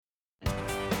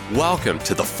Welcome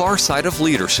to the Far Side of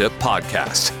Leadership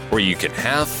podcast, where you can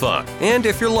have fun and,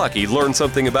 if you're lucky, learn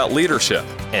something about leadership.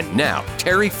 And now,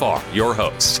 Terry Farr, your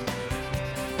host.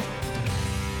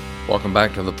 Welcome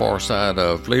back to the Far Side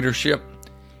of Leadership.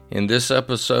 In this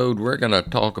episode, we're going to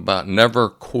talk about never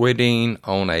quitting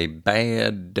on a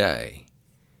bad day.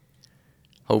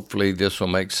 Hopefully this will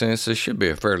make sense. This should be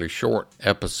a fairly short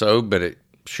episode, but it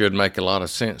should make a lot of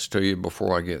sense to you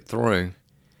before I get through.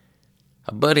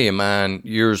 A buddy of mine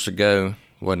years ago,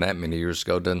 wasn't that many years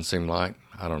ago, doesn't seem like,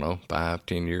 5,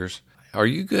 10 years. Are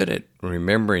you good at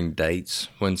remembering dates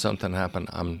when something happened?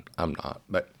 I'm not.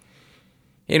 But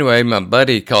anyway, my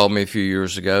buddy called me a few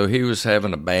years ago. He was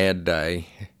having a bad day.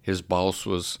 His boss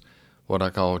was what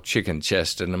I call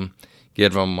chicken-chesting him,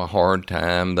 giving him a hard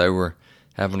time. They were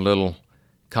having a little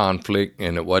conflict,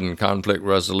 and it wasn't conflict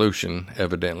resolution,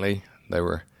 evidently. They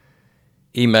were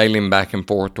emailing back and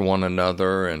forth to one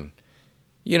another, and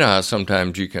you know how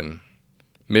sometimes you can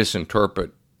misinterpret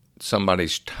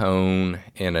somebody's tone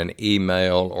in an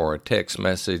email or a text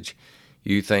message.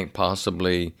 You think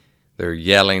possibly they're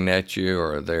yelling at you,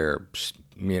 or they're,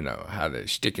 how they're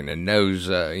sticking their nose,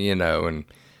 and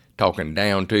talking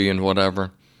down to you and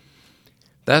whatever.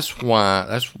 That's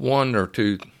one or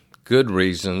two good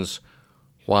reasons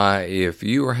why, if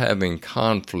you are having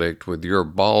conflict with your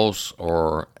boss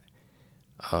or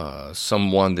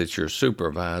someone that you're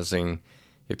supervising,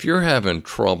 if you're having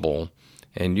trouble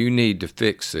and you need to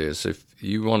fix this, if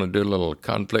you want to do a little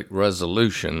conflict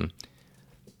resolution,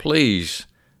 please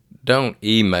don't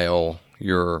email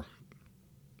your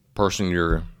person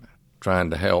you're trying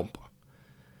to help.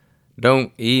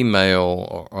 Don't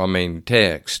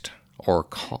text or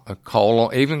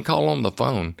call, even call on the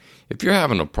phone. If you're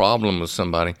having a problem with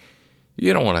somebody,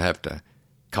 you don't want to have to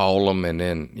call them and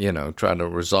then, try to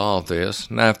resolve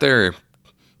this. Now, if they're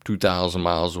 2,000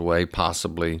 miles away,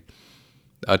 possibly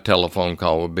a telephone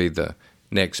call would be the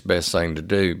next best thing to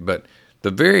do. But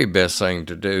the very best thing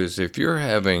to do is, if you're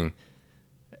having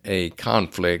a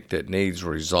conflict that needs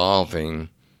resolving,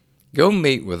 go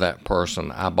meet with that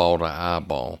person eyeball to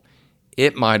eyeball.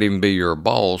 It might even be your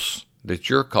boss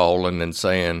that you're calling and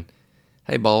saying,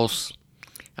 "Hey, boss,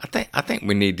 I think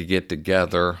we need to get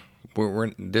together.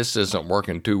 This isn't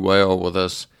working too well with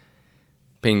us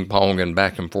ping-ponging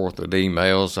back and forth with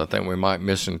emails. I think we might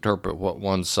misinterpret what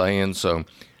one's saying, so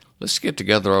let's get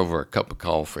together over a cup of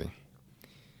coffee."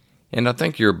 And I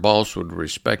think your boss would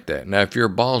respect that. Now, if your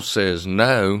boss says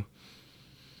no,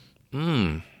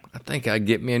 I think I'd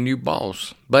get me a new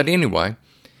boss. But anyway,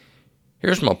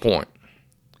 here's my point.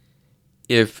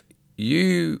 If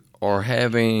you are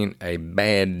having a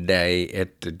bad day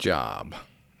at the job,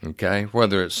 okay,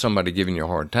 whether it's somebody giving you a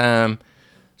hard time,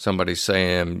 somebody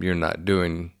saying you're not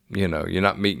doing, you're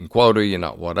not meeting quota, you're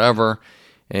not whatever,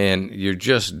 and you're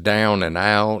just down and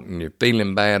out and you're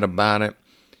feeling bad about it,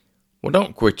 well,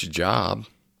 don't quit your job.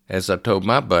 As I told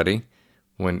my buddy,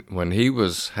 when he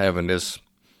was having this,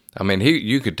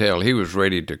 you could tell he was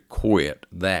ready to quit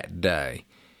that day.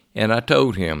 And I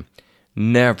told him,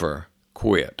 never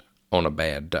quit on a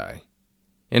bad day.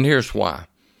 And here's why.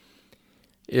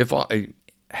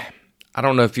 I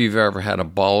don't know if you've ever had a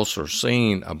boss or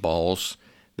seen a boss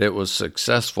that was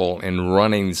successful in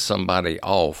running somebody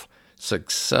off,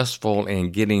 successful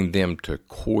in getting them to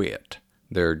quit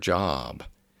their job.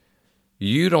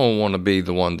 You don't want to be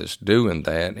the one that's doing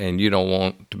that, and you don't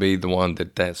want to be the one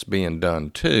that's being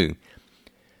done to.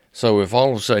 So if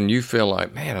all of a sudden you feel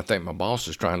like, man, I think my boss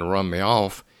is trying to run me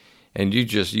off, and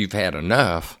you've had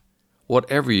enough,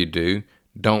 whatever you do,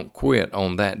 don't quit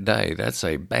on that day. That's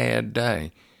a bad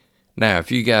day. Now,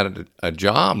 if you got a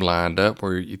job lined up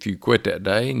where if you quit that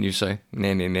day and you say,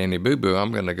 nanny, nanny, boo-boo,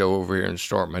 I'm going to go over here and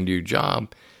start my new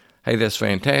job, hey, that's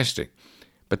fantastic.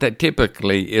 But that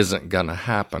typically isn't going to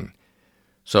happen.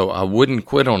 So I wouldn't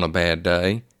quit on a bad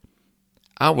day.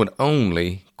 I would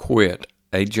only quit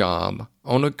a job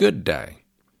on a good day.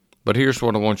 But here's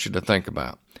what I want you to think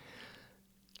about.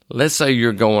 Let's say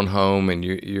you're going home and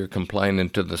you're complaining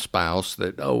to the spouse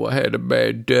that, oh, I had a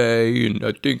bad day and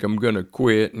I think I'm going to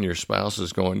quit. And your spouse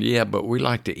is going, yeah, but we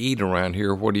like to eat around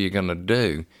here. What are you going to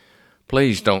do?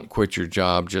 Please don't quit your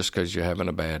job just because you're having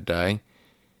a bad day.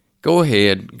 Go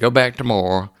ahead, go back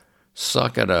tomorrow,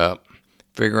 suck it up,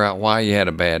 figure out why you had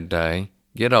a bad day,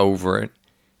 get over it,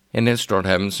 and then start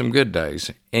having some good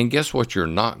days. And guess what you're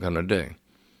not going to do?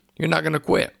 You're not going to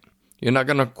quit. You're not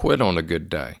going to quit on a good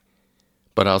day.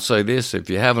 But I'll say this, if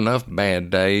you have enough bad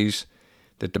days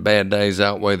that the bad days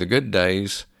outweigh the good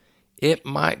days, it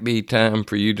might be time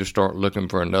for you to start looking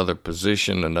for another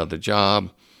position, another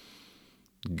job,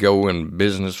 go in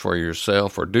business for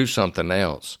yourself, or do something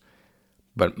else.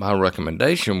 But my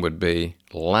recommendation would be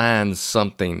line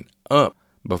something up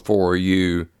before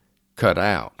you cut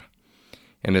out.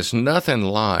 And it's nothing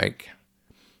like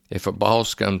if a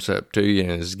boss comes up to you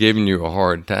and is giving you a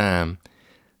hard time.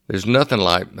 There's nothing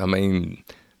like, the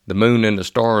moon and the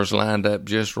stars lined up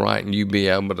just right, and you be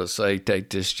able to say, take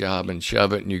this job and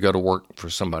shove it, and you go to work for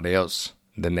somebody else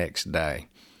the next day.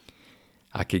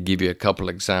 I could give you a couple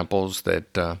examples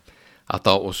that I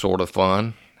thought was sort of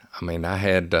fun.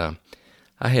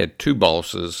 I had two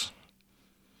bosses.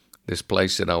 This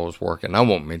place that I was working, I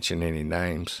won't mention any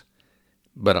names,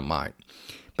 but I might.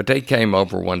 But they came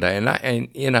over one day, and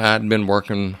I'd been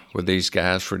working with these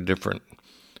guys for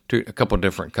a couple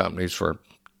different companies for a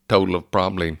total of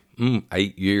probably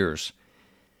 8 years.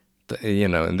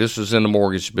 And this was in the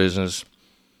mortgage business.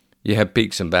 You have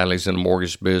peaks and valleys in the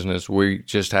mortgage business. We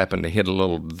just happened to hit a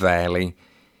little valley,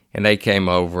 and they came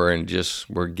over and just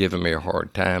were giving me a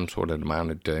hard time, is what it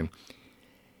amounted to.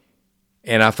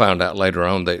 And I found out later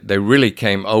on that they really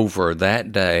came over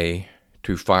that day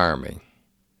to fire me.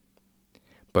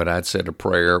 But I'd said a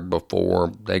prayer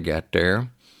before they got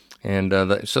there, and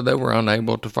so they were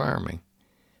unable to fire me.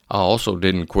 I also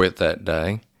didn't quit that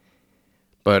day.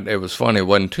 But it was funny, it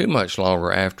wasn't too much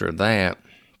longer after that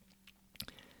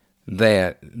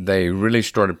they really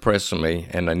started pressing me,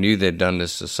 and I knew they'd done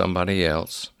this to somebody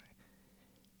else.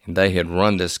 And they had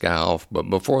run this guy off, but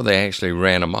before they actually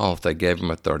ran him off, they gave him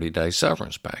a 30-day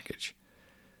severance package.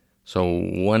 So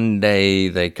one day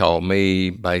they called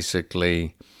me,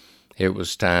 basically it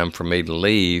was time for me to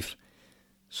leave.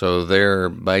 So they're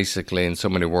basically, in so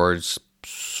many words,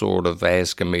 sort of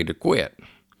asking me to quit.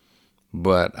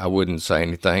 But I wouldn't say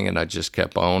anything, and I just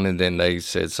kept on, and then they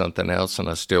said something else, and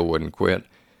I still wouldn't quit.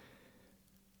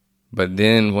 But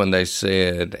then when they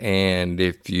said, and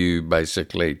if you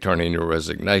basically turn in your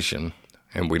resignation,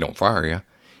 and we don't fire you,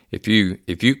 if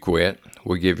you quit,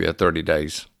 we'll give you a 30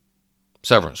 days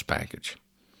severance package.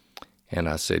 And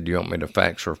I said, do you want me to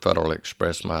fax or Federal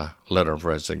Express my letter of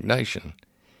resignation?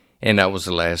 And that was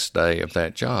the last day of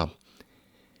that job.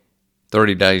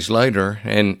 30 days later,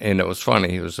 and it was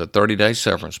funny, it was a 30-day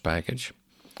severance package.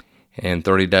 And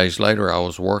 30 days later, I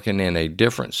was working in a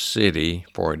different city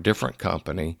for a different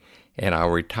company, and I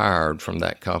retired from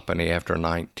that company after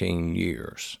 19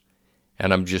 years.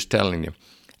 And I'm just telling you,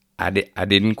 I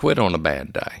didn't quit on a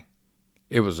bad day.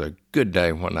 It was a good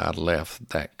day when I left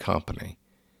that company.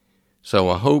 So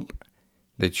I hope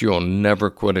that you'll never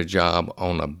quit a job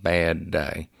on a bad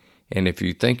day. And if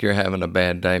you think you're having a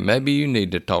bad day, maybe you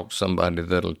need to talk to somebody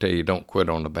that'll tell you don't quit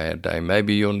on a bad day.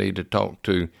 Maybe you'll need to talk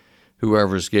to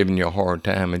whoever's giving you a hard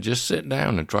time and just sit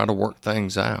down and try to work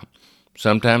things out.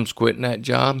 Sometimes quitting that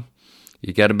job,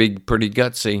 you got to be pretty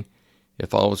gutsy.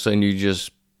 If all of a sudden you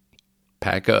just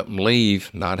pack up and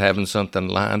leave, not having something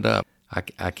lined up,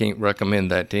 I can't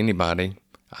recommend that to anybody.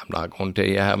 I'm not going to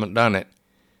tell you I haven't done it,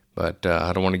 but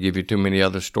I don't want to give you too many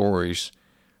other stories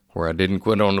where I didn't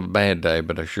quit on a bad day,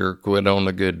 but I sure quit on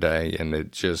a good day. And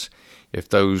it just, if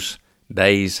those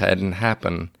days hadn't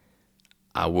happened,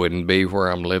 I wouldn't be where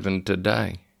I'm living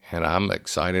today. And I'm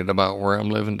excited about where I'm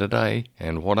living today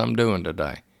and what I'm doing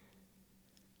today.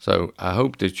 So I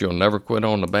hope that you'll never quit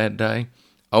on a bad day,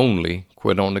 only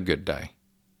quit on a good day.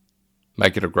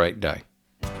 Make it a great day.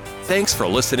 Thanks for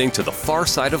listening to the Far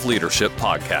Side of Leadership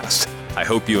podcast. I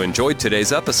hope you enjoyed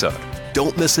today's episode.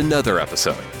 Don't miss another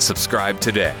episode. Subscribe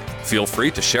today. Feel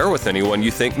free to share with anyone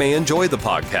you think may enjoy the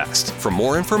podcast. For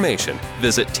more information,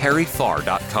 visit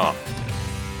terryfarr.com.